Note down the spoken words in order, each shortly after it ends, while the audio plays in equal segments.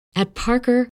At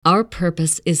Parker, our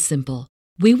purpose is simple.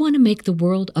 We want to make the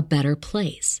world a better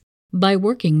place by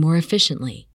working more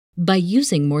efficiently, by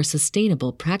using more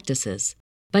sustainable practices,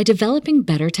 by developing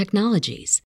better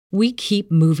technologies. We keep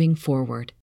moving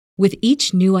forward. With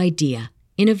each new idea,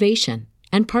 innovation,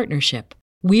 and partnership,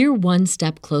 we're one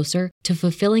step closer to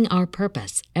fulfilling our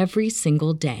purpose every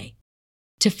single day.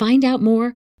 To find out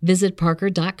more, visit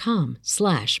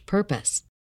parker.com/purpose.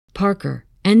 Parker,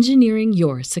 engineering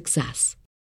your success.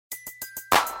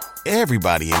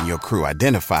 Everybody in your crew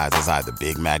identifies as either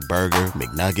Big Mac Burger,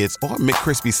 McNuggets, or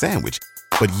McCrispy Sandwich.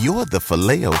 But you're the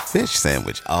Filet-O-Fish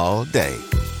Sandwich all day.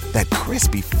 That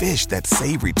crispy fish, that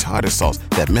savory tartar sauce,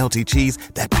 that melty cheese,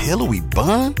 that pillowy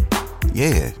bun.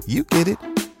 Yeah, you get it.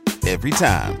 Every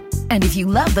time. And if you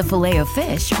love the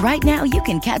Filet-O-Fish, right now you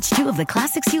can catch two of the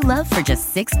classics you love for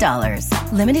just $6.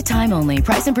 Limited time only.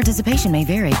 Price and participation may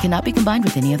vary. Cannot be combined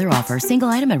with any other offer. Single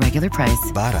item at regular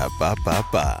price.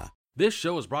 Ba-da-ba-ba-ba. This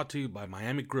show is brought to you by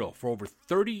Miami Grill. For over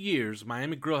 30 years,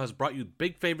 Miami Grill has brought you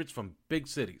big favorites from big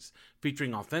cities,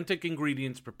 featuring authentic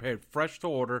ingredients prepared fresh to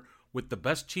order with the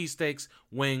best cheesesteaks,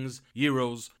 wings,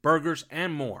 gyros, burgers,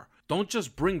 and more. Don't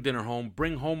just bring dinner home,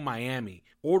 bring home Miami.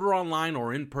 Order online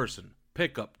or in person.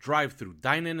 Pickup, drive-thru,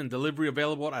 dine-in, and delivery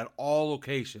available at all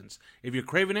locations. If you're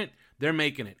craving it, they're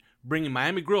making it. Bringing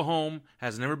Miami Grill home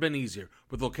has never been easier.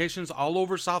 With locations all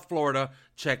over South Florida,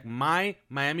 check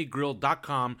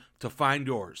mymiamigrill.com to find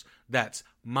yours. That's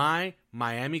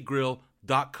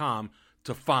mymiamigrill.com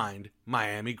to find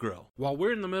Miami Grill. While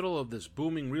we're in the middle of this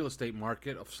booming real estate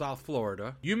market of South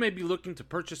Florida, you may be looking to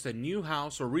purchase a new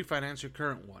house or refinance your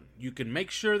current one. You can make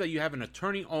sure that you have an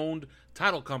attorney-owned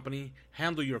title company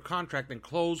handle your contract and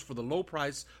close for the low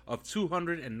price of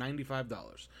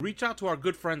 $295. Reach out to our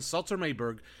good friend Seltzer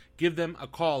Mayberg. Give them a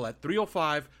call at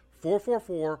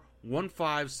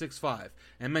 305-444-1565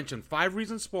 and mention 5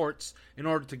 Reasons Sports in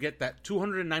order to get that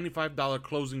 $295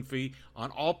 closing fee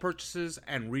on all purchases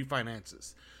and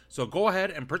refinances. So go ahead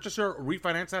and purchase or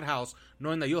refinance that house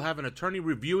knowing that you'll have an attorney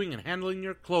reviewing and handling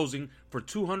your closing for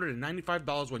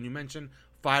 $295 when you mention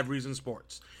 5 Reasons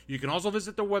Sports. You can also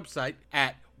visit their website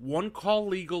at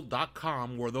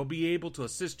onecalllegal.com where they'll be able to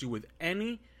assist you with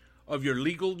any of your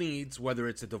legal needs, whether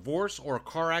it's a divorce or a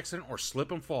car accident or slip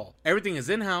and fall. Everything is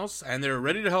in-house, and they're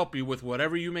ready to help you with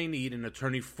whatever you may need an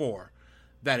attorney for.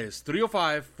 That is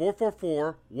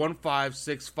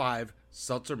 305-444-1565,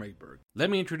 Seltzer Mayberg. Let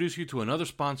me introduce you to another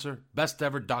sponsor,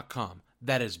 bestever.com.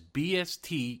 That is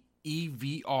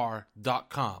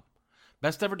BSTEVR.com.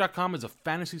 Bestever.com is a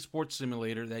fantasy sports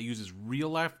simulator that uses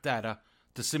real-life data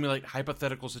to simulate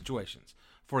hypothetical situations.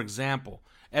 For example,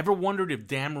 ever wondered if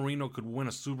Dan Marino could win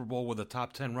a Super Bowl with a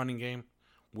top 10 running game?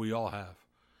 We all have.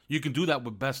 You can do that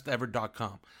with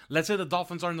bestever.com. Let's say the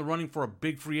Dolphins are in the running for a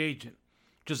big free agent.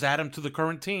 Just add him to the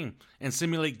current team and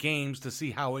simulate games to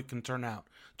see how it can turn out.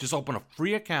 Just open a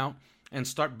free account and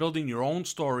start building your own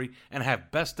story and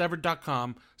have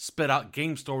bestever.com spit out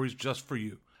game stories just for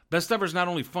you. Bestever is not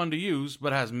only fun to use,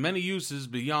 but has many uses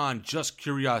beyond just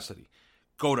curiosity.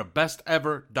 Go to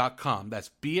bestever.com. That's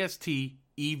BSTEVR.com.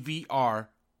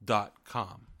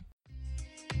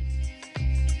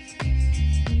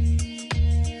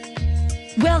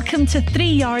 Welcome to 3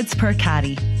 Yards Per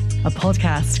Carry, a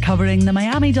podcast covering the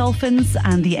Miami Dolphins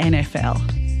and the NFL.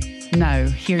 Now,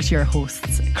 here's your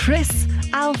hosts, Chris,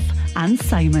 Alf, and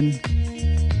Simon.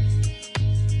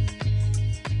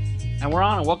 And we're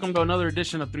on, and welcome to another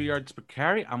edition of 3 Yards Per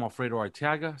Carry. I'm Alfredo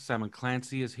Arteaga. Simon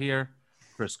Clancy is here.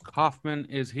 Chris Kaufman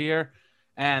is here.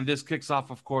 And this kicks off,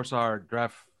 of course, our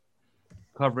draft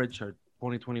coverage, our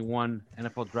 2021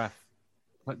 NFL draft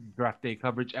day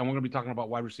coverage. And we're going to be talking about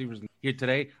wide receivers here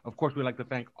today. Of course, we'd like to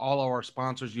thank all of our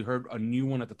sponsors. You heard a new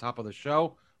one at the top of the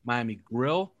show, Miami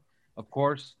Grill. Of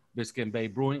course, Biscayne Bay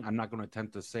Brewing. I'm not going to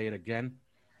attempt to say it again.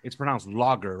 It's pronounced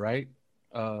lager, right?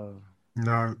 No,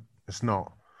 it's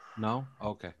not. No?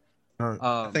 Okay. No.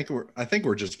 I think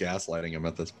we're just gaslighting him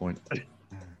at this point.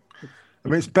 I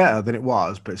mean, it's better than it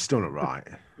was, but it's still not right.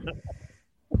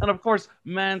 And of course,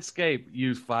 Manscaped.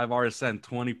 Use 5RSN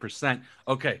 20%.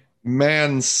 Okay.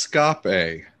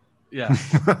 Manscape. Yeah.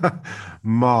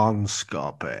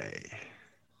 Manscape.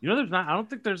 You know, I don't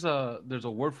think there's a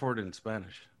word for it in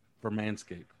Spanish for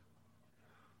Manscaped.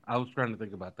 I was trying to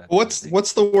think about that. What's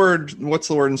the word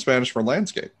in Spanish for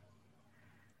landscape?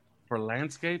 For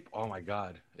landscape? Oh my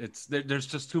God. There's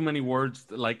just too many words.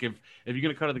 Like if you're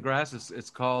gonna cut the grass, it's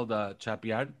called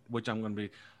chapear, which I'm gonna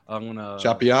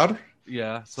chapear?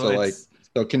 Yeah. So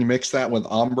can you mix that with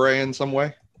hombre in some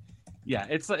way? Yeah,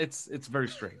 it's very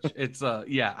strange. It's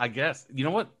yeah, I guess. You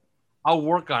know what? I'll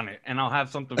work on it, and I'll have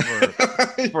something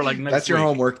for like next That's your week.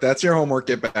 homework. That's your homework.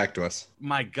 Get back to us.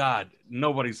 My God,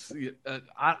 nobody's. To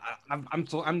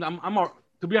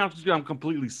be honest with you, I'm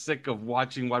completely sick of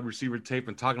watching wide receiver tape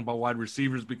and talking about wide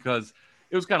receivers because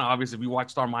it was kind of obvious if you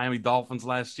watched our Miami Dolphins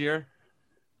last year,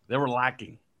 they were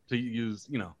lacking, to use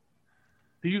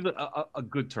a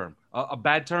good term. A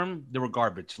bad term, they were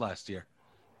garbage last year.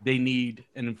 They need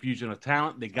an infusion of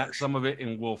talent. They got some of it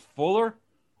in Will Fuller,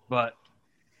 but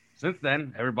since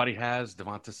then, everybody has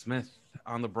Devonta Smith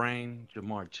on the brain,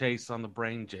 Jamar Chase on the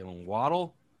brain, Jalen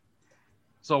Waddle.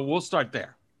 So we'll start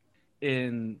there.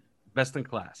 In best in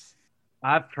class,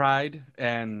 I've tried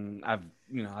and I've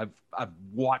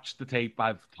watched the tape.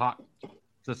 I've talked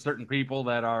to certain people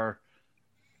that are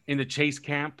in the Chase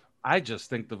camp. I just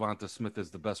think Devonta Smith is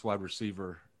the best wide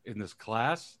receiver in this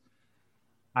class.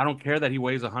 I don't care that he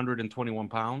weighs 121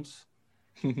 pounds,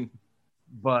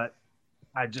 but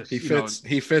I just he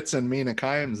fits in Mina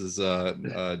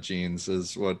Kimes' jeans,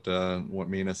 is what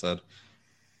Mina said.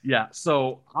 Yeah,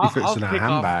 so he fits in a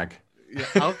handbag.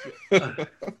 Yeah,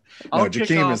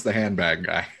 Jakeem is the handbag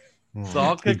guy. So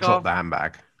I'll kick off the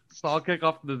handbag. So I'll kick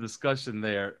off the discussion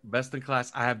there. Best in class,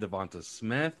 I have Devonta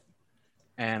Smith,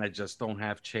 and I just don't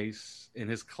have Chase in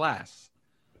his class.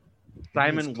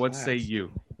 Simon, what say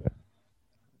you?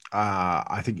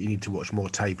 I think you need to watch more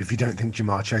tape if you don't think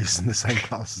Jamar Chase is in the same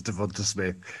class as Devonta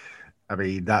Smith. I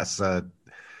mean, I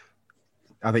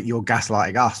think you're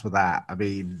gaslighting us with that. I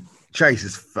mean, Chase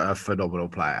is a phenomenal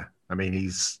player. I mean,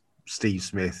 he's Steve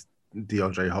Smith,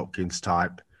 DeAndre Hopkins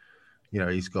type. You know,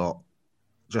 he's got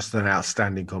just an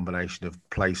outstanding combination of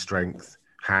play strength,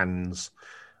 hands,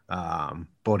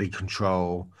 body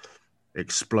control,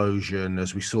 explosion,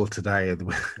 as we saw today. I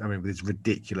mean, with his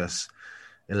ridiculous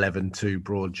 11.2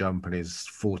 broad jump and his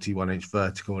 41-inch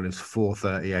vertical and his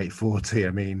 4.38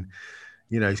 I mean,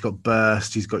 you know, he's got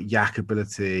burst, he's got yak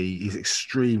ability, he's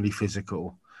extremely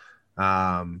physical.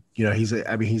 You know, he's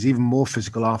even more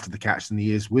physical after the catch than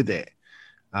he is with it.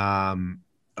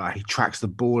 He tracks the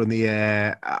ball in the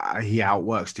air. He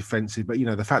outworks defensive. But, you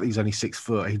know, the fact that he's only 6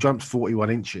 foot, he jumps 41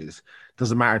 inches.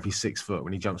 Doesn't matter if he's 6 foot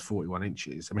when he jumps 41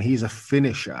 inches. I mean, he's a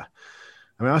finisher.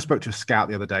 I mean, I spoke to a scout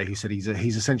the other day who said he's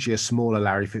essentially a smaller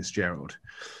Larry Fitzgerald.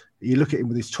 You look at him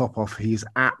with his top off, he's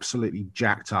absolutely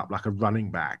jacked up like a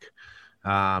running back.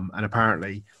 And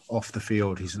apparently off the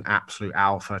field, he's an absolute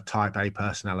alpha, type A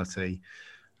personality.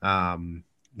 You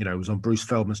know, he was on Bruce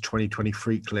Feldman's 2020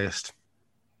 freak list.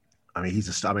 I mean,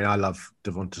 I love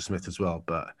Devonta Smith as well,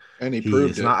 and he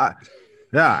proved it.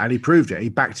 And he proved it. He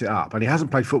backed it up, and he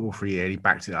hasn't played football for a year. And he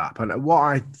backed it up. And what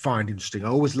I find interesting, I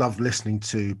always love listening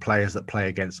to players that play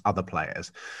against other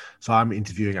players. So I'm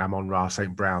interviewing Amon-Ra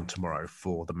St. Brown tomorrow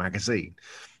for the magazine,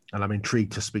 and I'm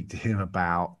intrigued to speak to him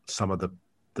about some of the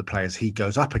players he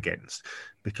goes up against,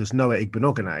 because Noah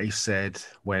Igbinoghene said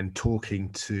when talking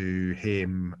to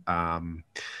him, I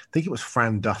think it was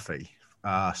Fran Duffy,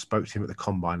 spoke to him at the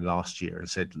Combine last year and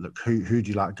said, look, who do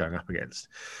you like going up against?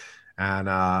 And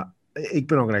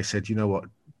Igbinoghene said, you know what,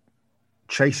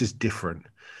 Chase is different.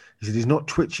 He said he's not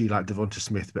twitchy like Devonta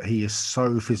Smith, but he is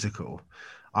so physical.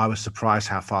 I was surprised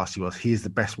how fast he was. He is the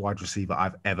best wide receiver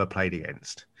I've ever played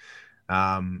against.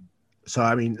 So,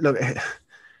 I mean, look,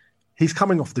 he's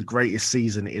coming off the greatest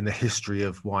season in the history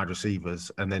of wide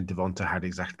receivers, and then Devonta had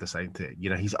exactly the same thing. You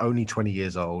know, he's only 20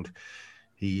 years old.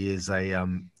 He is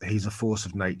he's a force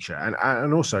of nature.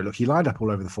 And also, look, he lined up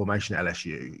all over the formation at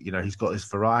LSU. You know, he's got this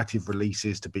variety of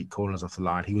releases to beat corners off the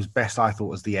line. He was best, I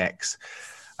thought, as the X.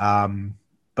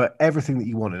 But everything that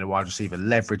you want in a wide receiver,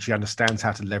 leverage, he understands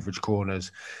how to leverage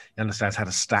corners. He understands how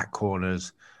to stack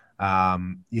corners.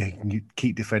 You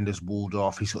keep defenders walled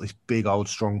off. He's got these big, old,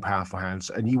 strong, powerful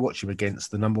hands. And you watch him against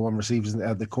the number one receivers,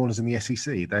 the corners in the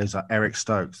SEC. Those are Eric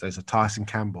Stokes. Those are Tyson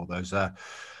Campbell. Those are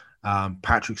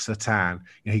Patrick Surtain.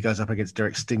 You know, he goes up against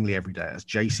Derek Stingley every day. It's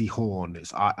J.C. Horn.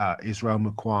 It's Israel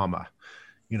Mukwama.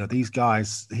 You know, these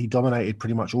guys, he dominated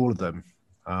pretty much all of them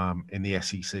in the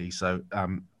SEC. So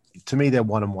to me, they're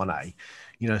 1 and 1A.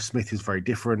 You know, Smith is very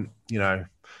different. You know,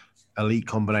 elite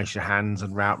combination of hands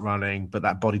and route running, but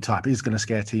that body type is going to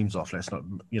scare teams off. Let's not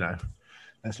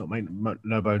make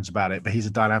no bones about it. But he's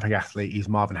a dynamic athlete. He's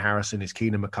Marvin Harrison. He's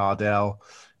Keenan McCardell.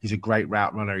 He's a great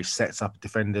route runner. He sets up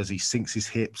defenders. He sinks his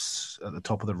hips at the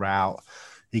top of the route.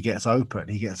 He gets open.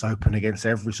 He gets open against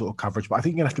every sort of coverage. But I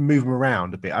think you're going to have to move him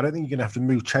around a bit. I don't think you're going to have to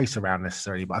move Chase around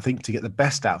necessarily. But I think to get the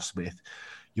best out of Smith,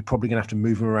 you're probably going to have to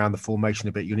move him around the formation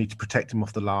a bit. You need to protect him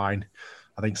off the line.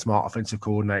 I think smart offensive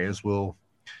coordinators will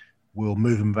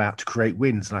move him about to create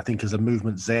wins. And I think as a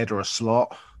movement Z or a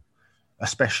slot,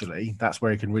 especially, that's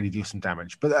where he can really do some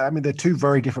damage. But, I mean, they're two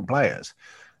very different players.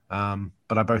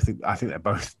 But I think they're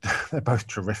both they're both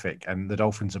terrific, and the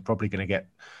Dolphins are probably going to get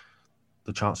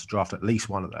the chance to draft at least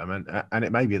one of them, and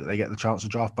it may be that they get the chance to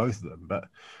draft both of them. But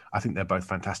I think they're both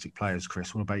fantastic players.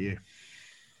 Chris, what about you?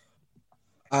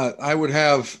 I would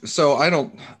have, so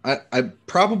I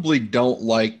probably don't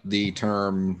like the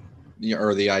term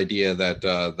or the idea that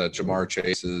Ja'Marr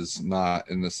Chase is not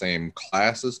in the same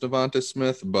class as Devonta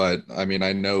Smith, but I mean,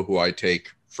 I know who I take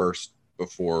first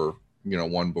before,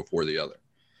 one before the other.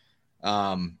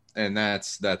 And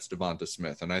that's Devonta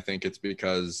Smith. And I think it's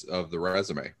because of the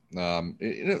resume.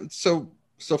 So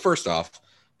first off,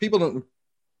 people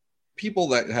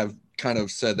that have kind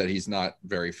of said that he's not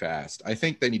very fast, I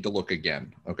think they need to look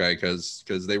again. Okay. Cause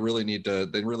they really need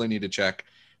to check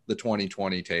the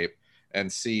 2020 tape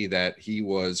and see that he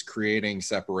was creating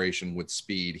separation with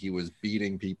speed. He was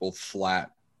beating people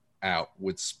flat out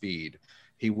with speed.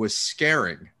 He was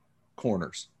scaring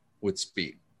corners with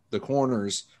speed. The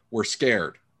corners were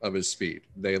scared of his speed.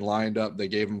 They lined up, they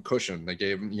gave him cushion. They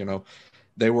gave him,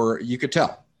 you could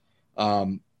tell.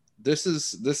 This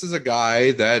is a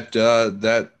guy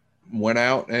that went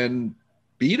out and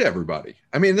beat everybody.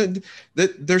 I mean,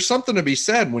 there's something to be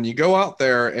said when you go out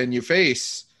there and you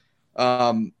face,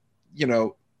 Derek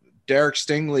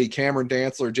Stingley, Cameron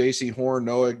Dantzler, J.C. Horn,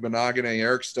 Noah Benogany,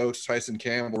 Eric Stokes, Tyson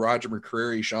Campbell, Roger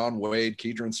McCreary, Sean Wade,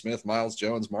 Keydron Smith, Miles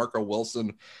Jones, Marco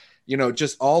Wilson,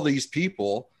 just all these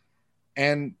people,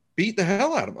 and beat the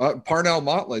hell out of them. Parnell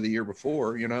Motley the year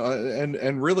before,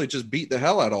 and really just beat the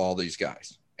hell out of all these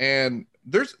guys. And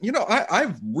there's,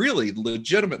 I've really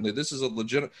legitimately,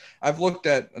 I've looked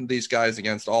at these guys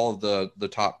against all of the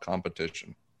top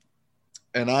competition,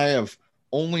 and I have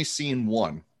only seen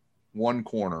one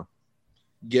corner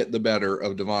get the better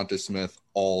of Devonta Smith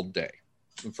all day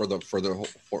for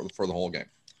the whole game.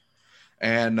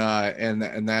 And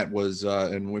that was,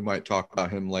 and we might talk about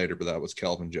him later, but that was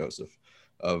Kelvin Joseph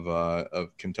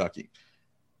of Kentucky.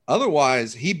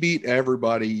 Otherwise, he beat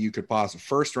everybody you could possibly,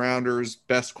 first rounders,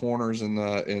 best corners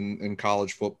in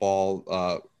college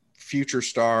football, future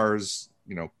stars,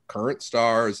 current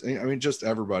stars. I mean, just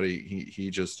everybody.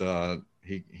 He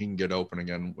can get open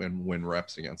again and win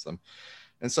reps against them.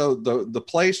 And so the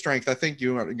play strength, I think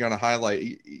you are going to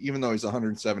highlight, even though he's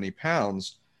 170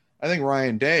 pounds. I think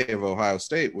Ryan Day of Ohio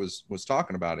State was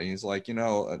talking about it. He's like,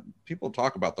 people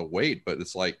talk about the weight, but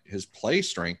it's like his play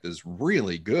strength is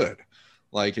really good.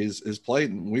 Like his play,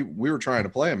 we were trying to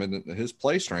play him, and his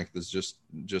play strength is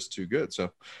just too good.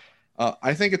 So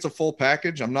I think it's a full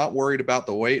package. I'm not worried about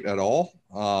the weight at all.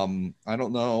 I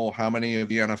don't know how many of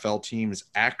the NFL teams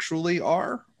actually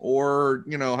are, or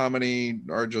how many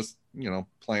are just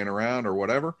playing around or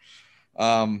whatever.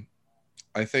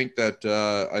 I think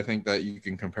that you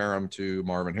can compare him to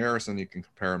Marvin Harrison. You can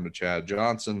compare him to Chad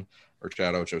Johnson or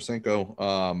Chad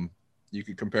Ochocinco. You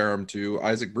could compare him to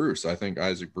Isaac Bruce. I think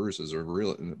Isaac Bruce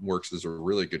works as a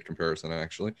really good comparison,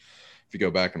 actually, if you go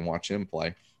back and watch him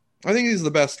play. I think he's the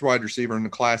best wide receiver in the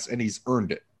class, and he's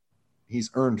earned it.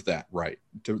 He's earned that right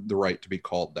to be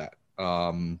called that.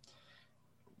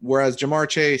 Whereas Ja'Marr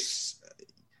Chase,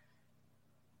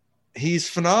 he's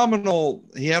phenomenal.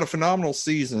 He had a phenomenal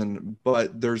season,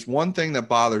 but there's one thing that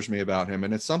bothers me about him,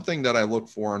 and it's something that I look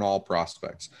for in all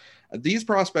prospects. These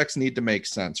prospects need to make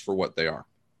sense for what they are.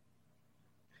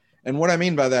 And what I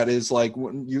mean by that is, like,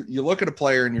 when you look at a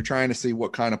player and you're trying to see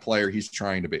what kind of player he's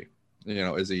trying to be.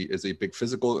 Is he big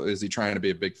physical? Is he trying to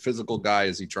be a big physical guy?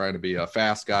 Is he trying to be a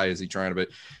fast guy? Is he trying to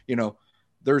be,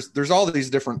 there's all these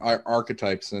different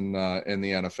archetypes in the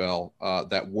NFL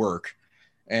that work.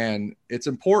 And it's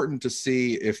important to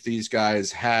see if these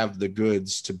guys have the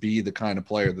goods to be the kind of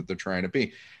player that they're trying to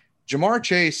be. Ja'Marr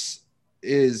Chase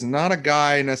is not a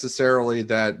guy necessarily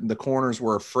that the corners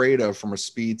were afraid of from a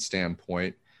speed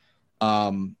standpoint.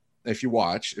 If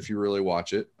you really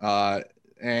watch it,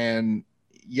 and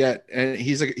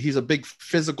he's a big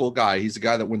physical guy. He's a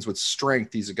guy that wins with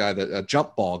strength. He's a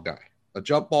jump ball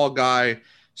guy,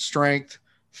 strength,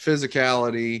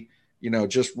 physicality,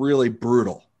 just really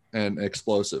brutal and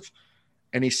explosive.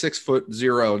 And he's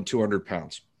 6'0" and 200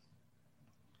 pounds.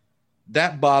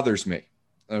 That bothers me.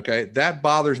 Okay. That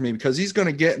bothers me because he's going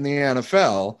to get in the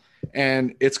NFL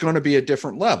and it's going to be a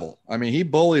different level. I mean, he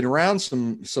bullied around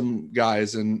some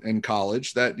guys in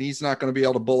college that he's not going to be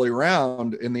able to bully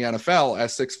around in the NFL at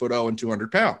 6'0" and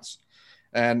 200 pounds.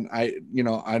 And I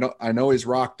know he's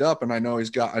rocked up, and I know he's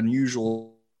got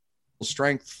unusual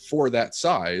strength for that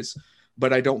size,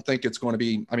 but I don't think it's going to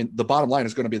be, I mean, the bottom line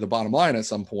is going to be the bottom line at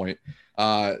some point.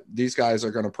 These guys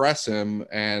are going to press him,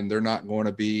 and they're not going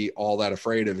to be all that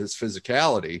afraid of his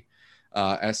physicality.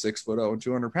 at 6'0" and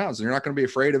 200 pounds. And you're not going to be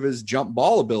afraid of his jump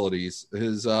ball abilities,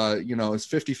 his his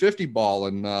 50-50 ball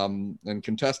and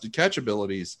contested catch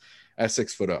abilities at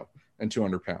 6'0" and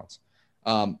 200 pounds.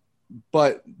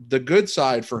 But the good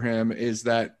side for him is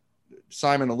that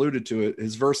Simon alluded to it.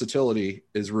 His versatility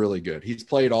is really good. He's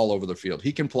played all over the field.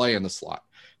 He can play in the slot.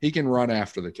 He can run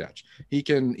after the catch. He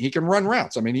can run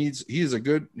routes. I mean, he's a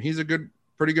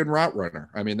pretty good route runner.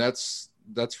 I mean, that's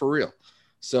for real.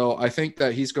 So I think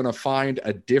that he's going to find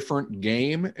a different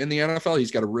game in the NFL.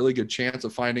 He's got a really good chance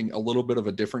of finding a little bit of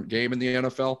a different game in the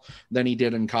NFL than he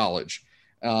did in college.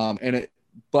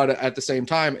 But at the same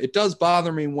time, it does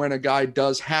bother me when a guy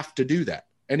does have to do that,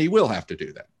 and he will have to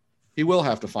do that. He will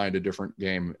have to find a different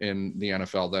game in the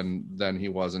NFL than he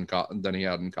was than he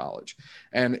had in college.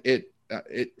 And it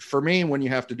for me, when you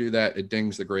have to do that, it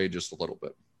dings the grade just a little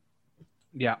bit.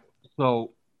 Yeah.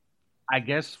 So I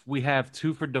guess we have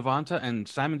 2 for Devonta, and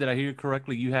Simon, did I hear you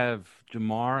correctly? You have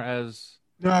Ja'Marr as...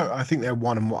 No, I think they're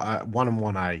 1 and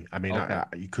 1A. I mean, Okay.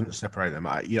 you couldn't separate them.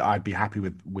 I'd be happy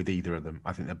with either of them.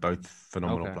 I think they're both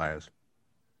phenomenal Okay. players.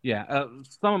 Yeah,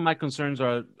 some of my concerns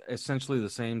are essentially the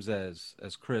same as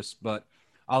Chris, but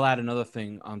I'll add another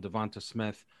thing on Devonta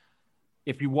Smith.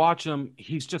 If you watch him,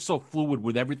 he's just so fluid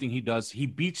with everything he does. He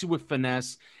beats you with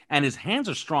finesse, and his hands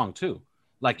are strong too.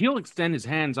 Like, he'll extend his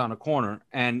hands on a corner,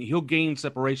 and he'll gain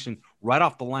separation right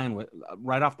off the line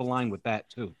with that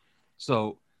too.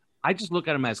 So I just look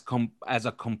at him as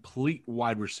a complete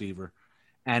wide receiver.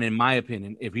 And in my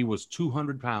opinion, if he was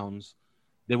 200 pounds,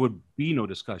 there would be no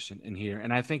discussion in here.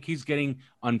 And I think he's getting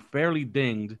unfairly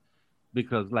dinged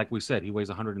because, like we said, he weighs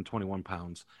 121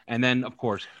 pounds. And then, of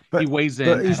course, he weighs in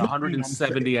at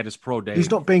 170 at his pro day. He's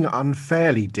not being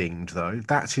unfairly dinged, though.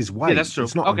 That's his weight. Yeah, that's true.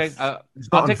 It's not okay,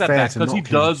 I'll take that back because he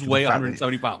does weigh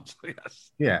 170 pounds.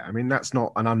 Yes. Yeah, I mean, that's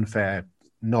not an unfair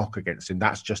knock against him.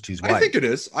 That's just his weight. I think it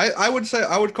is. I would say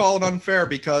I would call it unfair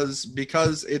because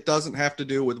it doesn't have to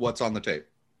do with what's on the tape.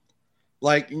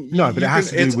 Like, no, but it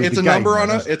has to do with it's the a game, number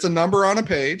though, on it's a number on a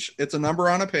page. It's a number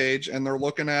on a page, and they're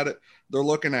looking at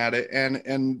it.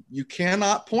 And you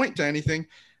cannot point to anything,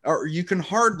 or you can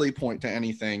hardly point to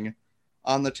anything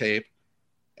on the tape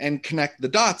and connect the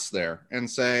dots there and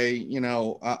say,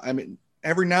 I mean,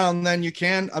 every now and then you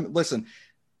can. Listen,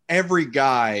 every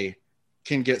guy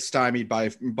can get stymied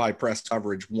by press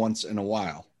coverage once in a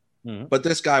while. Mm-hmm. But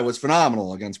this guy was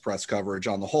phenomenal against press coverage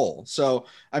on the whole. So,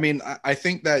 I mean, I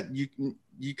think that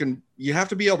you have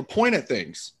to be able to point at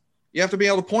things. You have to be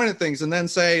able to point at things and then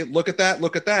say, look at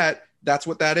that. That's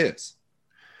what that is.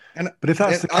 But if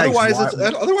that's the case,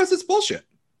 otherwise it's bullshit.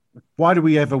 Why do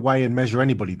we ever weigh and measure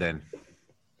anybody then?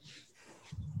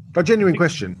 A genuine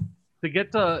question. To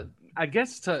get to, I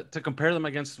guess, to compare them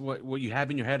against what you have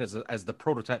in your head as the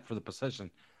prototype for the position,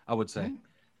 I would say. Mm-hmm.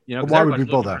 Why would we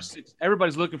bother?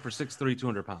 Everybody's looking for 6'3",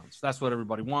 200 pounds. That's what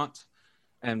everybody wants.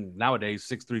 And nowadays,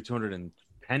 6'3",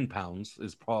 210 pounds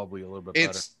is probably a little bit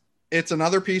better. It's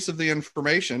another piece of the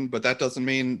information, but that doesn't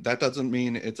mean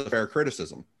it's a fair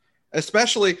criticism.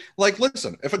 Especially, like,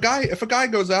 listen, if a guy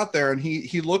goes out there and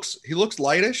he looks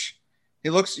lightish, he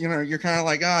looks, you're kind of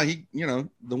like, the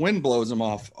wind blows him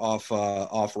off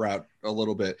route a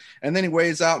little bit, and then he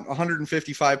weighs out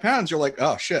 155 pounds. You're like,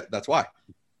 oh shit, that's why.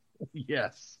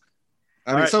 Yes.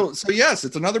 I mean, so yes,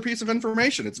 it's another piece of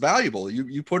information. It's valuable.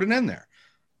 You put it in there,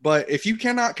 but if you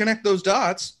cannot connect those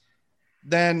dots,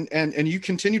 then and you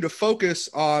continue to focus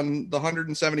on the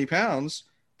 170 pounds,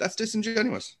 that's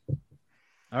disingenuous.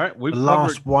 All right, the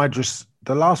last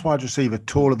wide receiver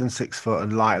taller than 6 foot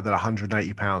and lighter than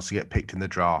 180 pounds to get picked in the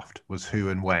draft was who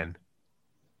and when?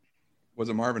 Was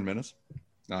it Marvin Minnis?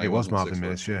 No, it was Marvin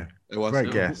Minnis. Yeah, it was.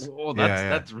 Great guess. Well,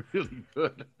 that's really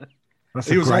good.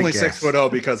 He was only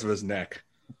 6'0" because of his neck.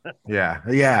 Yeah,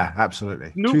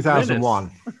 absolutely. Snoop 2001.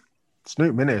 Minnis.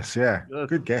 Snoop Minnis, yeah.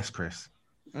 Good guess, Chris.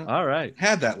 All right.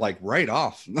 Had that like right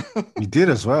off. You did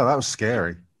as well. That was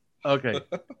scary. Okay.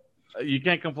 You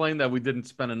can't complain that we didn't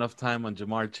spend enough time on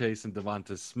Ja'Marr Chase and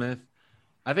Devonta Smith.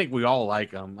 I think we all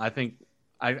like them. I think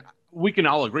we can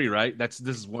all agree, right? This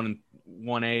is 1A,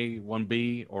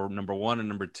 1B, or number 1 and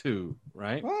number 2,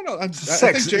 right? Well, no, I think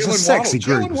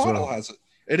Jalen Waddle has it.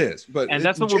 It is, and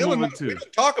that's what we're moving to. We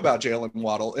don't talk about Jalen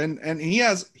Waddle, and he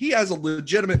has a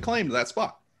legitimate claim to that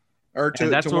spot.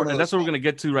 That's what we're going to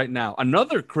get to right now.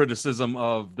 Another criticism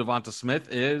of Devonta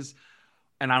Smith is,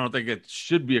 and I don't think it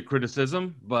should be a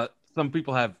criticism, but some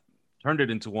people have turned it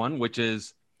into one, which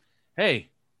is, hey,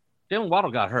 Jalen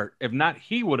Waddle got hurt. If not,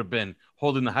 he would have been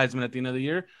holding the Heisman at the end of the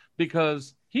year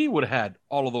because he would have had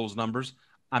all of those numbers.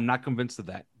 I'm not convinced of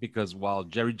that because while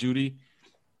Jerry Jeudy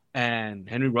and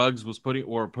Henry Ruggs was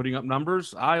putting up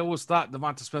numbers, I always thought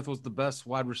Devonta Smith was the best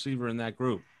wide receiver in that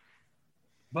group.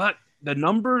 But the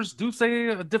numbers do say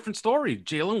a different story.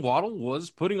 Jalen Waddle was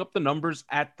putting up the numbers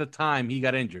at the time he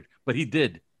got injured, but he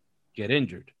did get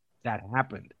injured. That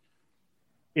happened.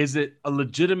 Is it a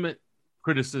legitimate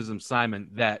criticism, Simon,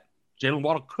 that Jalen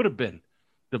Waddle could have been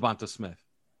Devonta Smith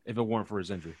if it weren't for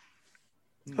his injury?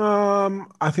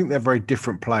 I think they're very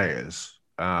different players.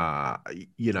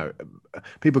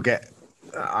 People get.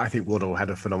 I think Waddle had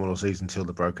a phenomenal season till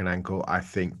the broken ankle. I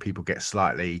think people get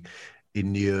slightly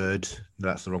inured.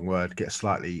 That's the wrong word. Get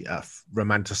slightly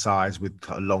romanticized with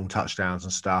long touchdowns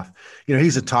and stuff.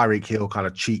 He's a Tyreek Hill kind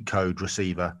of cheat code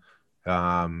receiver.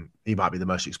 He might be the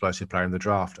most explosive player in the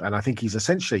draft, and I think he's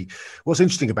essentially. What's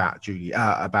interesting about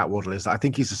Waddle is that I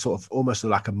think he's a sort of almost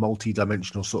like a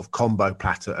multi-dimensional sort of combo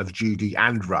platter of Judy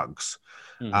and Ruggs.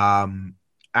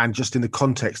 And just in the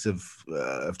context of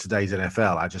today's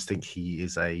NFL, I just think he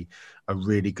is a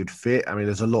really good fit. I mean,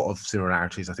 there's a lot of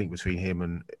similarities, I think, between him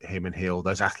and Hill.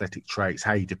 Those athletic traits,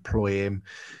 how you deploy him.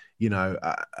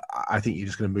 I think you're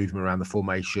just going to move him around the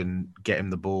formation, get him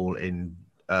the ball in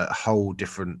a whole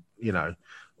different,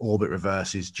 orbit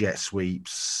reverses, jet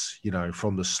sweeps,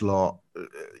 from the slot.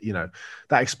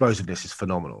 That explosiveness is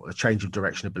phenomenal. The change of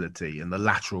direction ability and the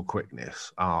lateral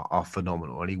quickness are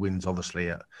phenomenal. And he wins, obviously,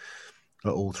 at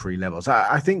all three levels.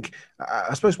 I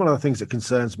suppose one of the things that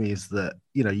concerns me is that,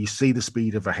 you see the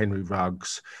speed of a Henry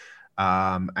Ruggs,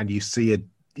 and you see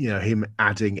him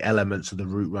adding elements of the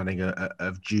route running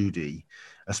of Judy,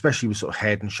 especially with sort of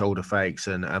head and shoulder fakes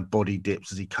and body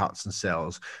dips as he cuts and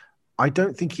sells. I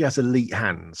don't think he has elite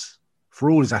hands.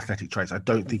 For all his athletic traits, I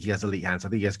don't think he has elite hands. I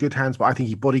think he has good hands, but I think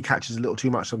he body catches a little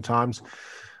too much sometimes.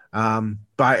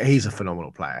 But he's a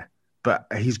phenomenal player. But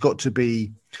he's got to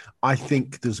be, I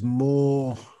think there's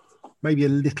more, maybe a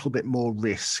little bit more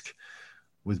risk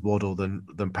with Waddle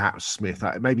than perhaps Smith.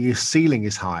 Maybe his ceiling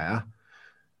is higher,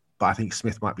 but I think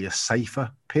Smith might be a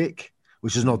safer pick,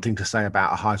 which is an odd thing to say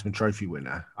about a Heisman Trophy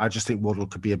winner. I just think Waddle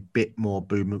could be a bit more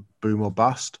boom or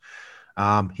bust.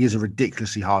 He is a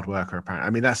ridiculously hard worker, apparently. I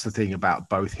mean, that's the thing about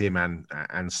both him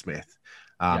and Smith.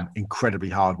 Incredibly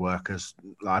hard workers.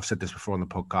 I've said this before on the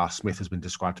podcast. Smith has been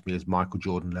described to me as Michael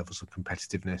Jordan levels of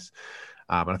competitiveness.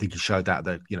 And I think he showed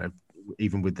that,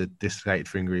 even with the dislocated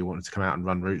finger, he wanted to come out and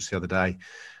run routes the other day.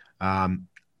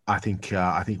 I think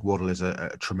Waddle is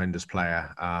a tremendous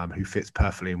player who fits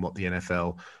perfectly in what the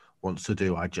NFL wants to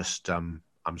do.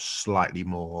 I'm slightly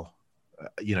more,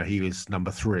 he is number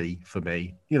 3 for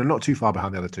me. Not too far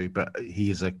behind the other two, but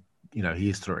he is he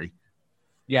is 3.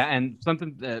 Yeah, and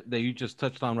something that you just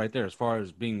touched on right there, as far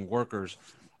as being workers,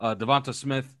 Devonta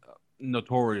Smith,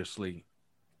 notoriously,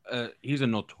 he's a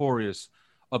notorious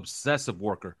obsessive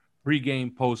worker.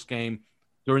 Pre-game, post-game,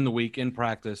 during the week, in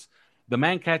practice. The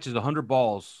man catches 100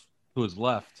 balls to his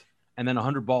left and then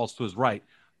 100 balls to his right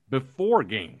before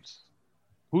games.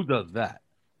 Who does that?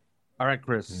 All right,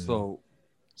 Chris, so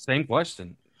same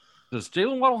question. Does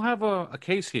Jalen Waddle have a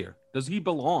case here? Does he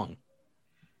belong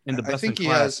in the best? I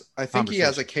think he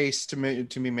has a case to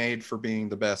be made for being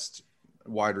the best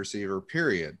wide receiver,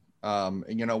 period.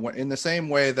 In the same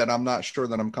way that I'm not sure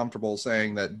that I'm comfortable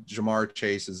saying that Jamar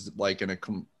Chase is like in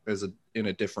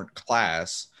a different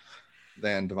class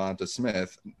than Devonta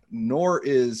Smith, neither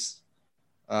is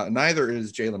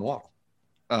Jalen Waddle.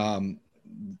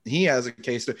 He has a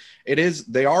case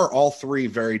they are all three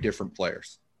very different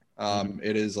players.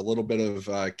 It is a little bit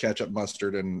of ketchup,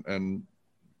 mustard, and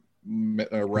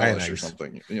relish mayonnaise. Or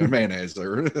something, mayonnaise.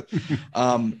 Or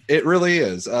it really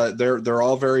is. They're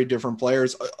all very different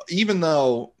players. Even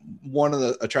though one of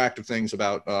the attractive things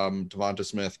about Devonta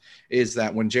Smith is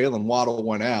that when Jalen Waddle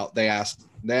went out, they asked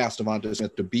Devonta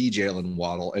Smith to be Jalen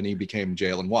Waddle, and he became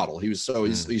Jalen Waddle. He was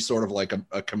he's sort of like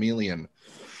a chameleon.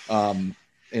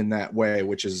 In that way,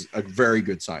 which is a very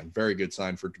good sign for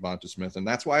Devonta Smith. And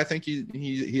that's why I think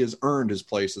he has earned his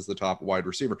place as the top wide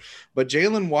receiver. But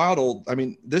Jalen Waddle, I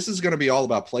mean, this is going to be all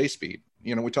about play speed.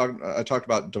 I talked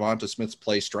about Devonta Smith's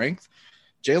play strength.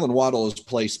 Jalen Waddle is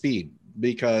play speed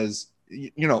because,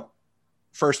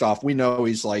 first off, we know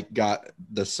he's like got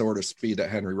the sort of speed that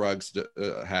Henry Ruggs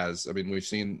has. I mean, we've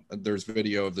seen there's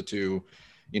video of the two,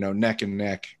 neck and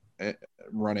neck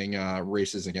running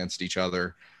races against each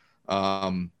other.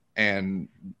 And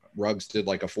Ruggs did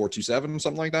like a 4.27,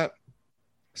 something like that.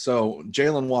 So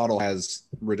Jalen Waddle has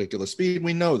ridiculous speed.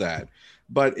 We know that,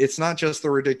 but it's not just the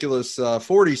ridiculous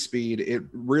 40 speed. It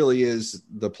really is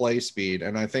the play speed.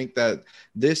 And I think that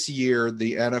this year,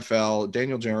 the NFL,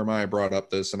 Daniel Jeremiah brought up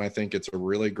this, and I think it's a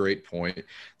really great point.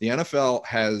 The NFL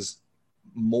has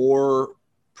more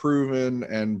proven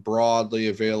and broadly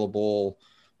available,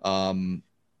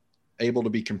 able to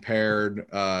be compared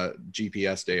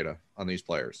GPS data on these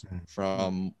players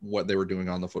from what they were doing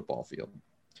on the football field.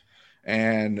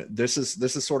 And this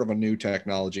is sort of a new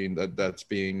technology that's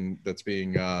being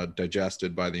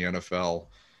digested by the NFL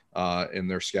in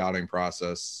their scouting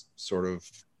process, sort of,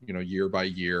 year by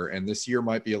year. And this year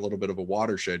might be a little bit of a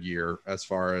watershed year as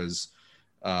far as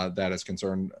that is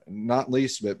concerned, not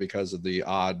least bit because of the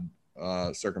odd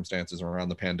circumstances around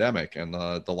the pandemic and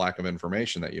the lack of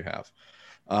information that you have.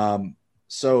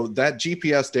 So that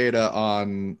GPS data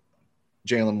on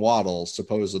Jalen Waddle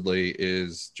supposedly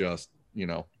is just,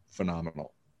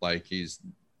 phenomenal. Like, he's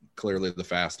clearly the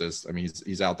fastest. I mean,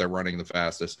 he's out there running the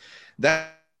fastest.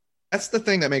 That's the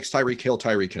thing that makes Tyreek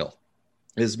Hill,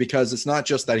 is because it's not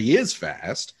just that he is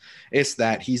fast, it's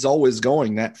that he's always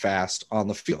going that fast on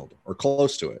the field or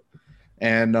close to it.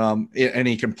 And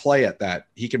he can play at that.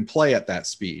 He can play at that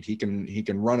speed. He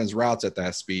can run his routes at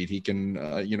that speed. He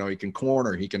can, he can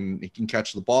corner. He can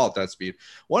catch the ball at that speed.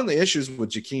 One of the issues with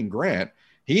Jakeem Grant,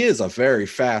 he is a very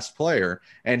fast player,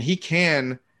 and he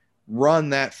can run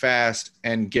that fast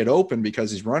and get open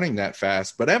because he's running that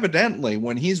fast. But evidently,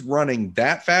 when he's running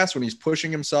that fast, when he's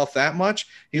pushing himself that much,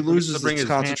 he loses his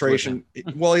concentration.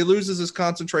 Well, he loses his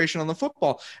concentration on the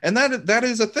football. And that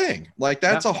is a thing. Like,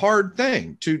 that's a hard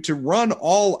thing to run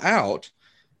all out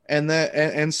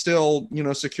and still,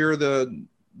 secure the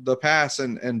pass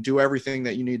and do everything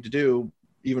that you need to do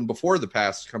even before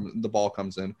the ball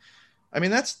comes in. I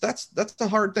mean, that's the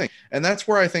hard thing. And that's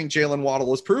where I think Jalen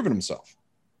Waddle has proven himself.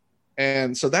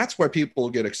 And so that's why people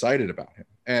get excited about him.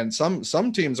 And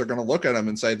some teams are going to look at him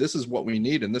and say, this is what we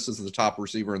need, and this is the top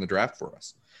receiver in the draft for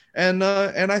us. And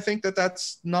I think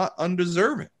that's not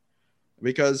undeserving,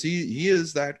 because he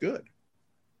is that good.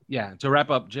 Yeah. To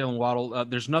wrap up, Jalen Waddle,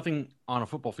 there's nothing on a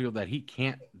football field that he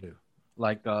can't do.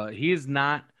 Like,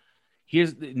 nobody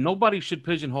should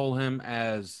pigeonhole him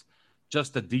as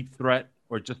just a deep threat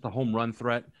or just a home run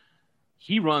threat.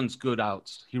 He runs good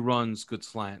outs. He runs good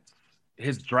slants.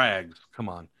 His drags, come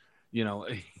on,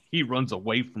 he runs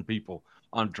away from people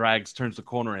on drags, turns the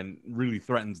corner, and really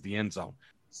threatens the end zone.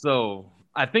 So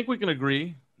I think we can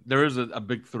agree there is a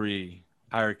big three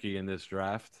hierarchy in this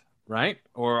draft, right?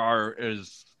 Or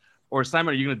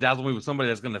Simon, are you going to dazzle me with somebody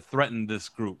that's going to threaten this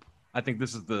group? I think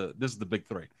this is the big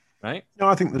three, right? No,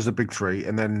 I think there's a big three,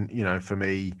 and then for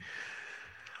me,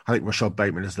 I think Rashad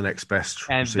Bateman is the next best.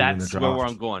 And that's where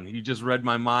I'm going. You just read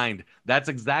my mind. That's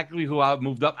exactly who I've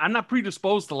moved up. I'm not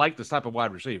predisposed to like this type of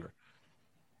wide receiver.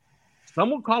 Some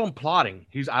would call him plotting.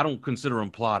 I don't consider him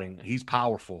plotting. He's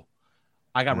powerful.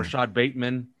 I got Rashad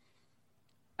Bateman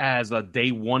as a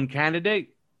day one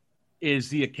candidate.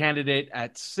 Is he a candidate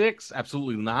at 6?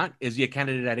 Absolutely not. Is he a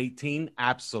candidate at 18?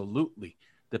 Absolutely.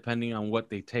 Depending on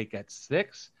what they take at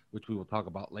 6, which we will talk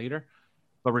about later.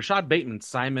 But Rashad Bateman,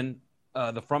 Simon,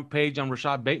 the front page on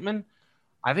Rashad Bateman,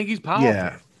 I think he's powerful.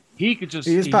 Yeah. He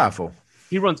is powerful.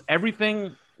 He runs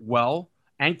everything well.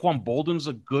 Anquan Bolden's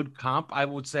a good comp, I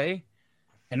would say.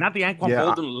 And not the Anquan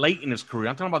Bolden late in his career.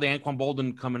 I'm talking about the Anquan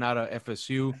Bolden coming out of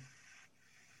FSU.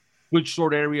 Good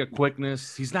short area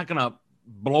quickness. He's not going to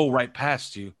blow right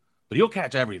past you, but he'll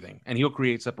catch everything, and he'll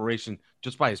create separation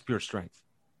just by his pure strength.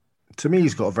 To me,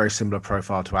 he's got a very similar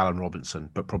profile to Allen Robinson,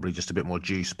 but probably just a bit more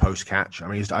juice post-catch. I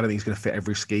mean, I don't think he's going to fit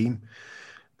every scheme,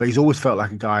 but he's always felt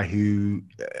like a guy who,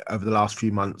 over the last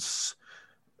few months,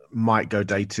 might go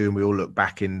day 2, and we all look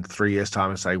back in 3 years'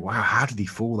 time and say, wow, how did he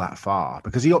fall that far?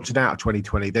 Because he opted out of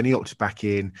 2020, then he opted back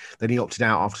in, then he opted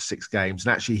out after 6 games,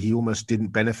 and actually he almost didn't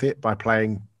benefit by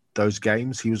playing those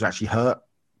games. He was actually hurt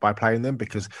by playing them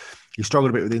because he struggled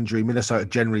a bit with injury. Minnesota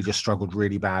generally just struggled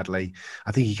really badly.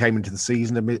 I think he came into the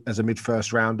season as a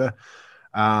mid-first rounder.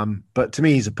 But to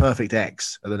me, he's a perfect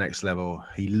X at the next level.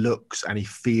 He looks and he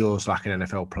feels like an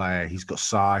NFL player. He's got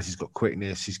size, he's got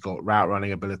quickness, he's got route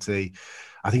running ability.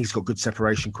 I think he's got good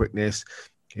separation quickness.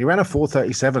 He ran a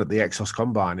 4.37 at the Exos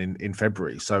Combine in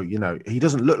February. So, he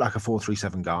doesn't look like a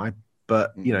 4.37 guy,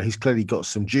 but, he's clearly got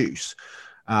some juice.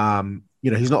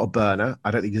 He's not a burner.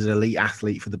 I don't think he's an elite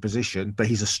athlete for the position, but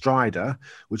he's a strider,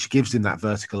 which gives him that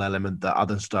vertical element that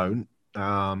others don't.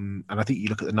 And I think you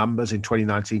look at the numbers in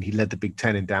 2019, he led the Big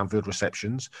Ten in downfield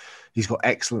receptions. He's got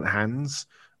excellent hands.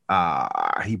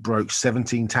 He broke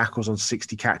 17 tackles on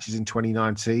 60 catches in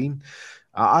 2019.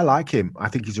 I like him. I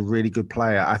think he's a really good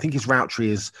player. I think his route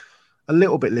tree is a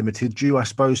little bit limited due, I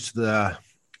suppose, to the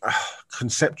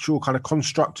conceptual kind of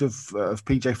construct of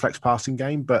PJ Fleck's passing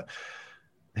game, but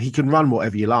he can run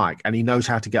whatever you like, and he knows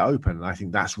how to get open. And I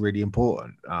think that's really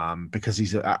important because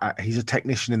he's a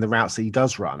technician in the routes that he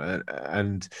does run,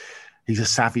 and he's a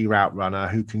savvy route runner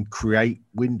who can create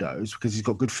windows because he's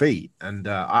got good feet. And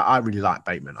I really like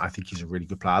Bateman. I think he's a really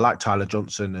good player. I like Tyler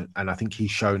Johnson, and I think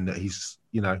he's shown that he's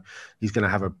going to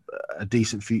have a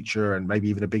decent future and maybe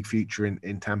even a big future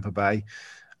in Tampa Bay.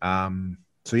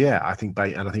 So yeah, I think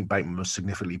Bateman was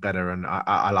significantly better, and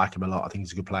I like him a lot. I think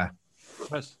he's a good player.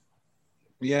 Yes.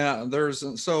 Yeah,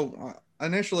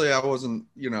 initially I wasn't,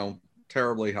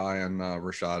 terribly high on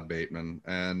Rashad Bateman,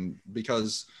 and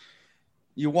because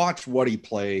you watch what he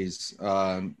plays,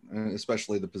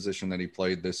 especially the position that he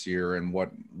played this year and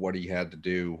what he had to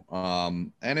do.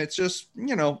 And it's just,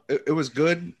 it was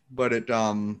good, but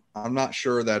I'm not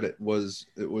sure that it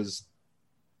wasn't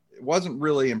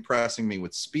really impressing me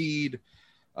with speed.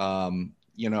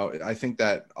 I think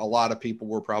that a lot of people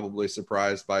were probably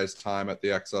surprised by his time at the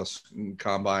XS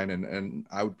Combine, and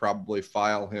I would probably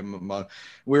file him.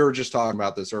 We were just talking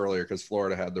about this earlier because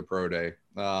Florida had their pro day,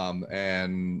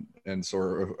 and so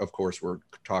of course we're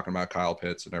talking about Kyle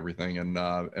Pitts and everything,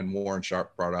 and Warren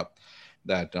Sharp brought up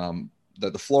that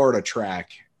the Florida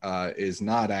track is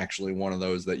not actually one of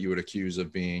those that you would accuse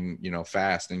of being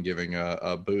fast and giving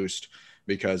a boost.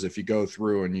 Because if you go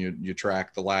through and you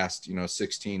track the last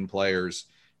 16 players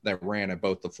that ran at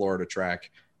both the Florida track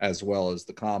as well as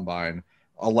the Combine,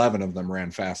 11 of them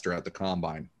ran faster at the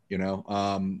Combine.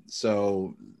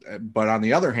 So, but on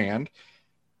the other hand,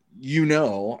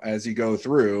 as you go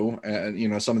through,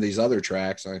 and some of these other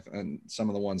tracks, and some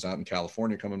of the ones out in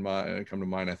California come to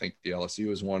mind. I think the LSU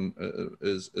is one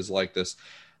is like this.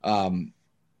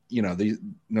 The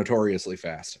notoriously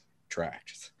fast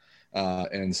tracks.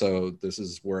 And so this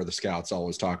is where the scouts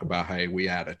always talk about, hey, we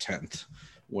add a 10th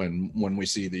when we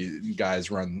see the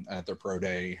guys run at their pro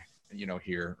day,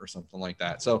 here or something like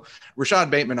that. So Rashad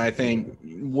Bateman, I think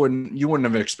you wouldn't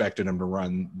have expected him to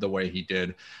run the way he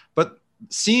did, but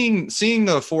seeing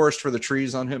the forest for the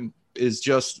trees on him is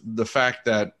just the fact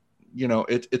that,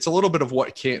 it's a little bit of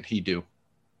what can't he do,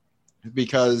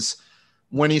 because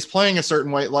when he's playing a certain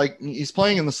way, like he's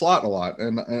playing in the slot a lot,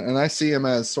 and I see him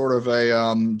as sort of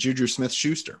a Juju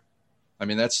Smith-Schuster. I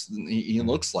mean, he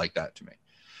looks like that to me.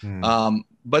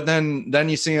 But then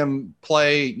you see him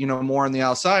play, more on the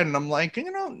outside, and I'm like,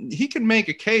 he can make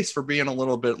a case for being a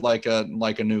little bit like a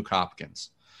Nuke Hopkins.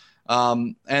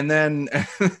 And then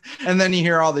you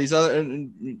hear all these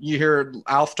you hear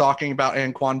Alf talking about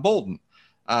Anquan Bolden.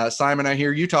 Simon, I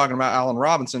hear you talking about Allen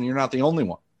Robinson. You're not the only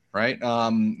one. Right.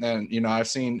 And, I've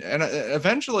seen, and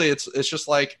eventually it's just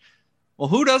like, well,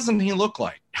 who doesn't he look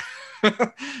like?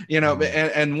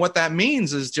 And what that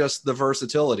means is just the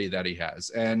versatility that he has.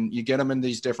 And you get him in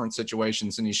these different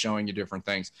situations and he's showing you different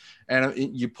things. And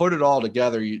you put it all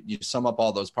together, you sum up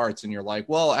all those parts and you're like,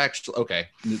 well, actually, okay,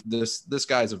 this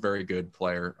guy's a very good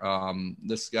player.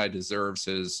 This guy deserves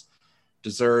his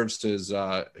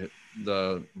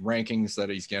the rankings that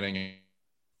he's getting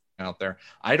out there.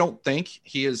 I don't think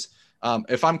he is.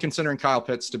 If I'm considering Kyle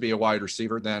Pitts to be a wide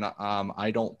receiver, then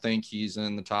I don't think he's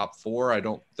in the top 4. I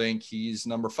don't think he's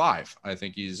number 5. I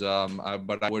think he's,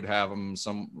 but I would have him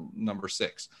some number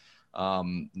 6.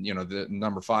 The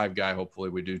number 5 guy, hopefully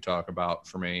we do talk about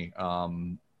for me,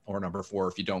 or number 4,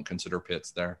 if you don't consider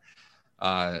Pitts there,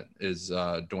 is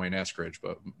Dwayne Eskridge,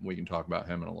 but we can talk about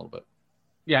him in a little bit.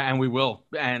 Yeah, and we will.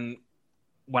 And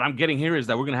what I'm getting here is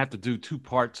that we're going to have to do 2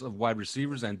 parts of wide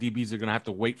receivers, and DBs are going to have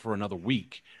to wait for another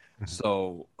week.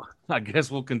 So I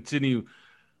guess we'll continue.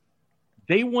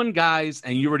 Day 1 guys,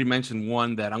 and you already mentioned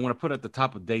one that I'm going to put at the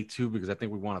top of day 2 because I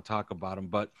think we want to talk about him.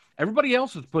 But everybody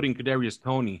else is putting Kadarius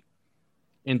Toney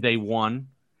in day 1.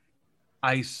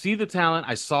 I see the talent.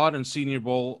 I saw it in Senior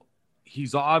Bowl.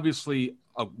 He's obviously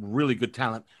a really good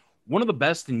talent. One of the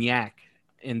best in YAC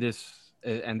in this,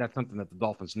 and that's something that the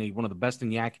Dolphins need. One of the best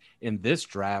in YAC in this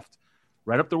draft,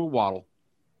 right up there with Waddle.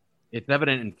 It's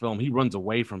evident in film. He runs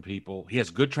away from people. He has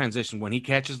good transition. When he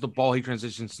catches the ball, he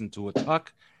transitions into a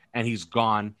tuck, and he's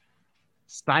gone.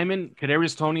 Simon,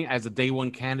 Kadarius Toney as a day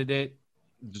 1 candidate,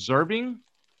 deserving.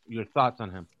 Your thoughts on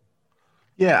him?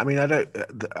 Yeah, I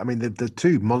mean, the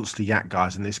 2 monster YAC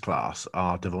guys in this class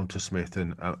are Devonta Smith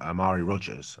and Amari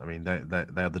Rodgers. I mean, they're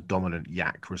the dominant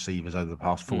YAC receivers over the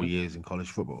past 4 years in college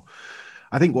football.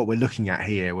 I think what we're looking at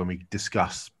here when we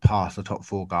discuss past the top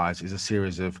 4 guys is a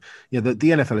series of, the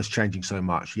NFL is changing so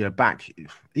much, back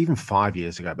even 5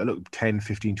 years ago, but look, 10,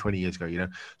 15, 20 years ago,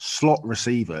 slot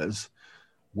receivers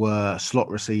were slot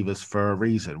receivers for a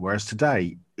reason. Whereas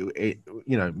today,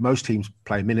 most teams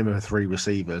play minimum of 3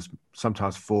 receivers,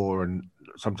 sometimes 4 and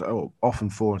often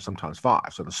 4 and sometimes 5.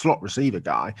 So the slot receiver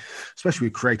guy, especially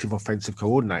with creative offensive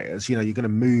coordinators, you're going to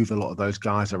move a lot of those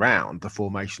guys around the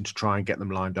formation to try and get them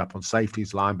lined up on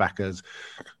safeties, linebackers,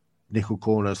 nickel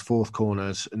corners, fourth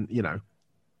corners, and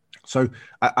So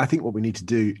I think what we need to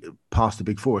do past the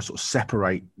big four is sort of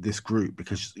separate this group,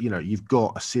 because, you know, you've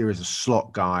got a series of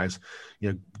slot guys,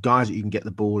 you know, guys that you can get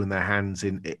the ball in their hands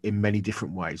in many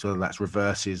different ways, whether that's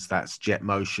reverses, that's jet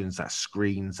motions, that's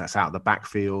screens, that's out of the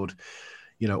backfield,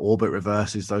 you know, orbit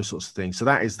reverses, those sorts of things. So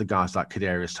that is the guys like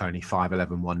Kadarius Toney,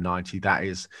 5'11", 190. That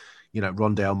is, you know,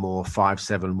 Rondale Moore,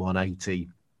 5'7", 180.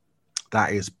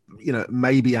 That is, you know,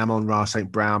 maybe Amon-Ra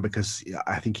St. Brown, because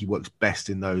I think he works best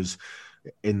in those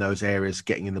areas,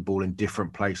 getting in the ball in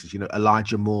different places. You know,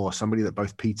 Elijah Moore, somebody that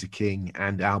both Peter King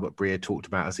and Albert Breer talked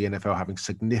about as the NFL having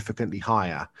significantly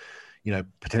higher, you know,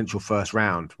 potential first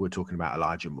round. We're talking about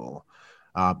Elijah Moore.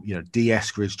 You know,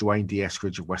 Dwayne D.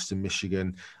 Eskridge of Western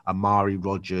Michigan, Amari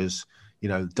Rogers, you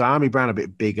know, Dyami Brown a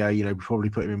bit bigger, you know, we probably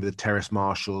put him in with the Terrace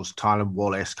Marshalls, Tylan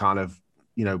Wallace kind of,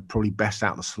 you know, probably best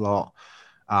out the slot.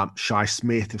 Shi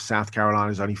Smith of South Carolina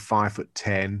is only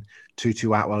 5'10".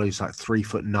 Tutu Atwell, who's like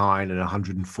 3'9" and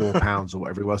 104 pounds or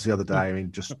whatever it was the other day. I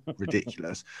mean, just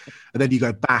ridiculous. And then you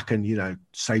go back and, you know,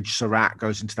 Sage Surratt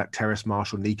goes into that Terrace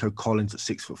Marshall. Nico Collins at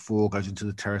 6'4" goes into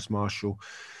the Terrace Marshall.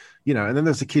 You know, and then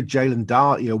there's the kid Jalen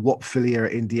Dart, you know, Whop Phillier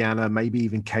at Indiana, maybe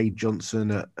even Cade Johnson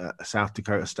at South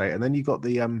Dakota State. And then you got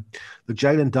the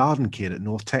Jalen Darden kid at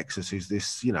North Texas, who's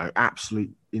this, you know, absolute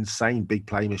insane big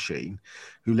play machine,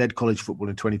 who led college football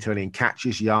in 2020 in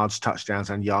catches, yards,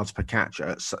 touchdowns, and yards per catch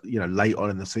at, you know, late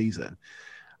on in the season.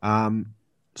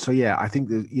 So yeah, I think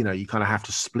that, you know, you kind of have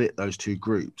to split those two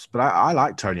groups. But I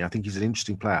like Toney. I think he's an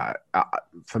interesting player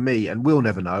for me, and we'll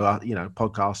never know. You know,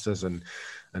 podcasters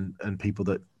and people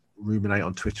that ruminate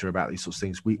on Twitter about these sorts of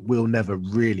things, we'll never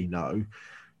really know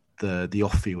the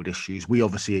off-field issues. We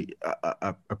obviously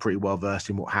are pretty well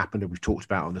versed in what happened, and we've talked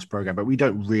about on this program, but we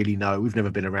don't really know. We've never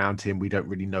been around him. We don't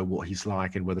really know what he's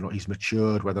like and whether or not he's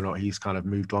matured, whether or not he's kind of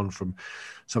moved on from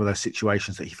some of those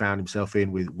situations that he found himself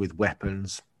in with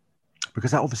weapons,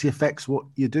 because that obviously affects what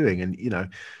you're doing. And, you know,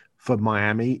 for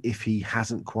Miami, if he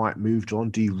hasn't quite moved on,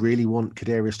 do you really want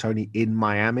Kadarius Toney in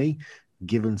Miami,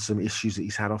 given some issues that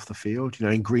he's had off the field? You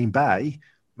know, in Green Bay,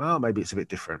 well, maybe it's a bit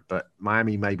different, but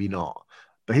Miami, maybe not.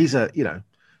 But he's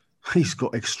he's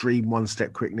got extreme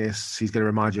one-step quickness. He's going to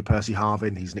remind you of Percy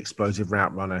Harvin. He's an explosive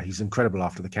route runner. He's incredible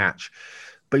after the catch,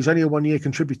 but he's only a one-year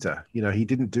contributor. You know, he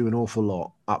didn't do an awful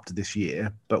lot up to this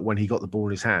year, but when he got the ball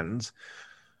in his hands,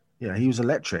 you know, he was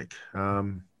electric.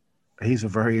 He's a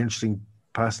very interesting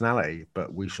personality,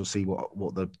 but we shall see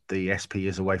what the SP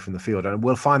is away from the field, and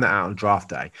we'll find that out on draft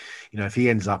day. You know, if he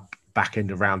ends up back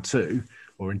end of round 2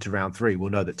 or into round 3, we'll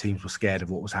know that teams were scared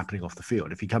of what was happening off the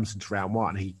field. If he comes into round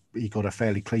 1, he got a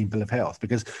fairly clean bill of health,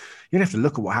 because you have to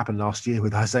look at what happened last year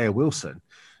with Isaiah Wilson.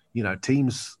 You know,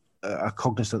 teams are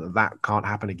cognizant that can't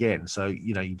happen again. So,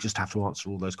 you know, you just have to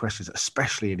answer all those questions,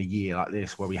 especially in a year like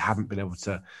this where we haven't been able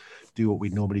to do what we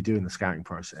normally do in the scouting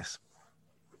process.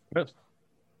 Yes.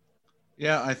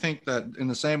 Yeah, I think that in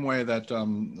the same way that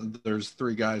there's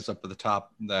 3 guys up at the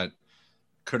top that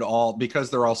could all, because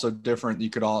they're all so different,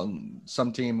 you could all,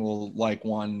 some team will like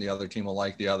one, the other team will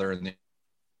like the other, and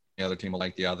the other team will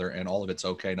like the other, and all of it's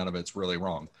okay. None of it's really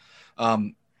wrong.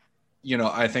 You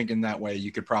know, I think in that way,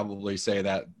 you could probably say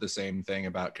that the same thing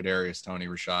about Kadarius Toney,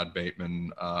 Rashad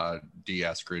Bateman, D.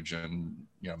 Eskridge, and,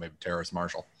 you know, maybe Terrace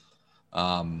Marshall.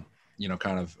 You know,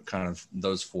 kind of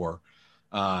those 4.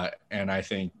 And I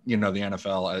think, you know, the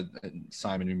NFL,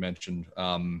 Simon, you mentioned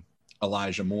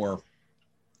Elijah Moore,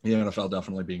 the NFL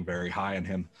definitely being very high on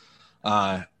him.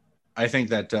 I think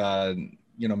that,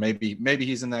 you know, maybe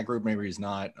he's in that group, maybe he's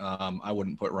not. I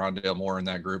wouldn't put Rondale Moore in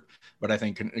that group, but I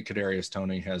think Kadarius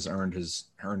Toney has earned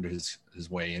his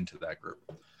way into that group.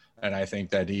 And I think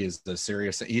that he is the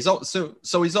serious, he's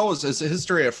always, his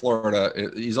history at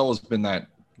Florida, he's always been that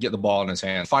get the ball in his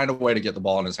hands, find a way to get the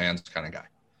ball in his hands kind of guy.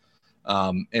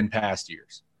 In past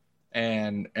years.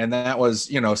 And that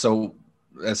was, you know, so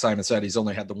as Simon said, he's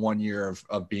only had the 1 year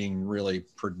of being really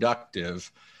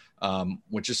productive,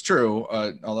 which is true.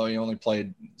 Although he only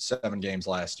played 7 games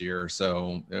last year.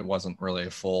 So it wasn't really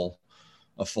a full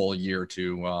year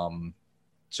to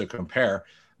compare.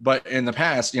 But in the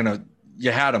past, you know,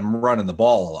 you had him running the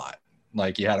ball a lot.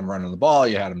 Like you had him running the ball,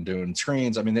 you had him doing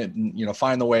screens. I mean, you know,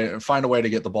 find a way to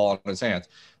get the ball in his hands.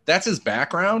 That's his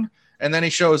background. And then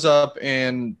he shows up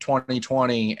in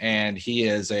 2020 and he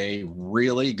is a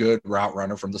really good route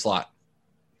runner from the slot.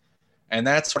 And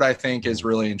that's what I think is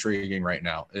really intriguing right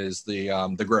now is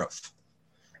the growth.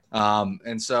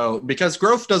 And so because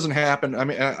growth doesn't happen, I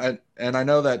mean, I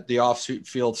know that the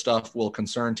off-field stuff will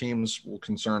concern teams, will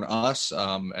concern us.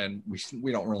 And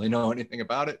we don't really know anything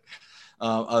about it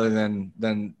other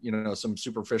than, you know, some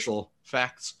superficial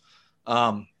facts.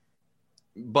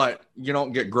 but you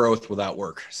don't get growth without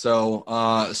work. So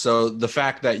the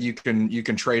fact that you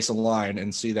can trace a line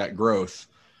and see that growth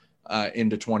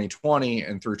into 2020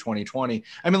 and through 2020.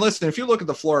 I mean, listen, if you look at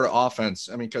the Florida offense,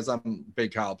 I mean, because I'm a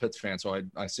big Kyle Pitts fan, so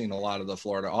I've seen a lot of the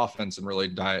Florida offense and really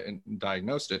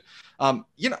diagnosed it.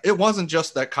 It wasn't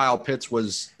just that Kyle Pitts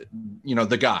was,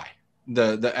 the guy,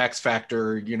 the X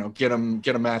factor, get him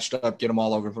matched up, get him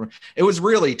all over. It was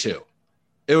really two.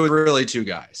 It was really two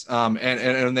guys,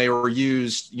 and they were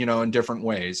used, in different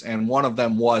ways. And one of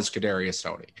them was Kadarius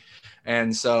Toney.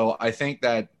 And so I think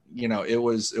that, it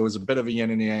was a bit of a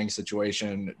yin and yang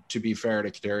situation, to be fair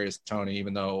to Kadarius Toney,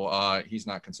 even though he's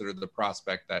not considered the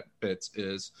prospect that Pitts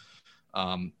is.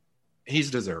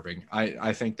 He's deserving.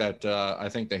 I think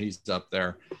that he's up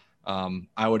there.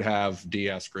 I would have D.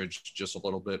 Eskridge just a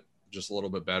little bit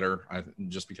better.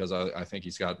 Just because I think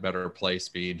he's got better play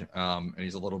speed, and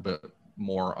he's a little bit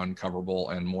more uncoverable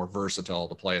and more versatile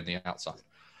to play on the outside.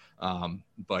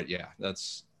 But yeah,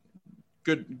 that's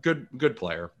good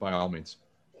player by all means.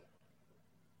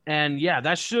 And yeah,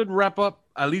 that should wrap up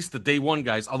at least the day one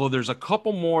guys, although there's a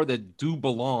couple more that do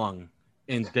belong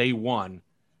in day one.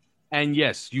 And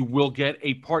yes, you will get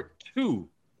a part 2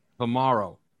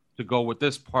 tomorrow to go with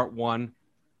this part 1.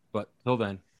 But till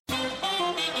then.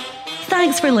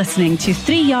 Thanks for listening to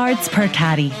 3 Yards Per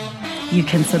Carry. You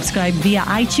can subscribe via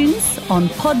iTunes, on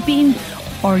Podbean,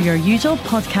 or your usual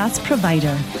podcast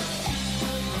provider.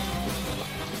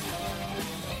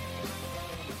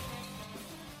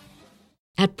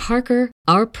 At Parker,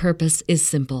 our purpose is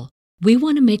simple. We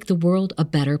want to make the world a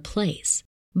better place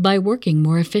by working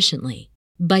more efficiently,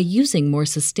 by using more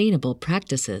sustainable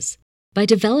practices, by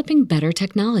developing better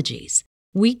technologies.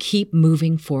 We keep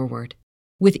moving forward.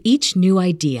 With each new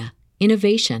idea,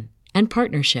 innovation, and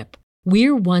partnership,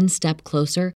 we're one step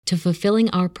closer to fulfilling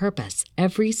our purpose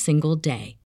every single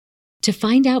day. To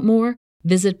find out more,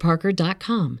 visit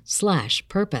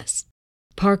parker.com/purpose.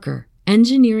 Parker,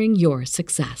 engineering your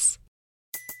success.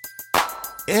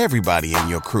 Everybody in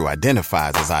your crew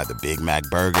identifies as either Big Mac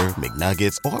Burger,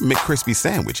 McNuggets, or McCrispy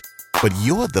Sandwich. But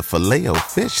you're the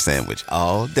Filet-O-Fish Sandwich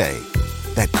all day.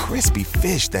 That crispy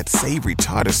fish, that savory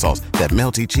tartar sauce, that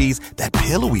melty cheese, that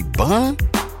pillowy bun.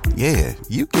 Yeah,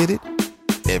 you get it.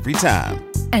 Every time.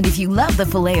 And if you love the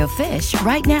Filet-O-Fish,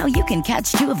 right now you can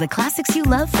catch 2 of the classics you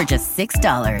love for just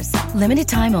 $6. Limited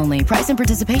time only. Price and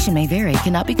participation may vary.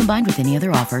 Cannot be combined with any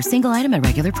other offer. Single item at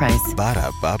regular price.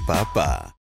 Ba-da-ba-ba-ba.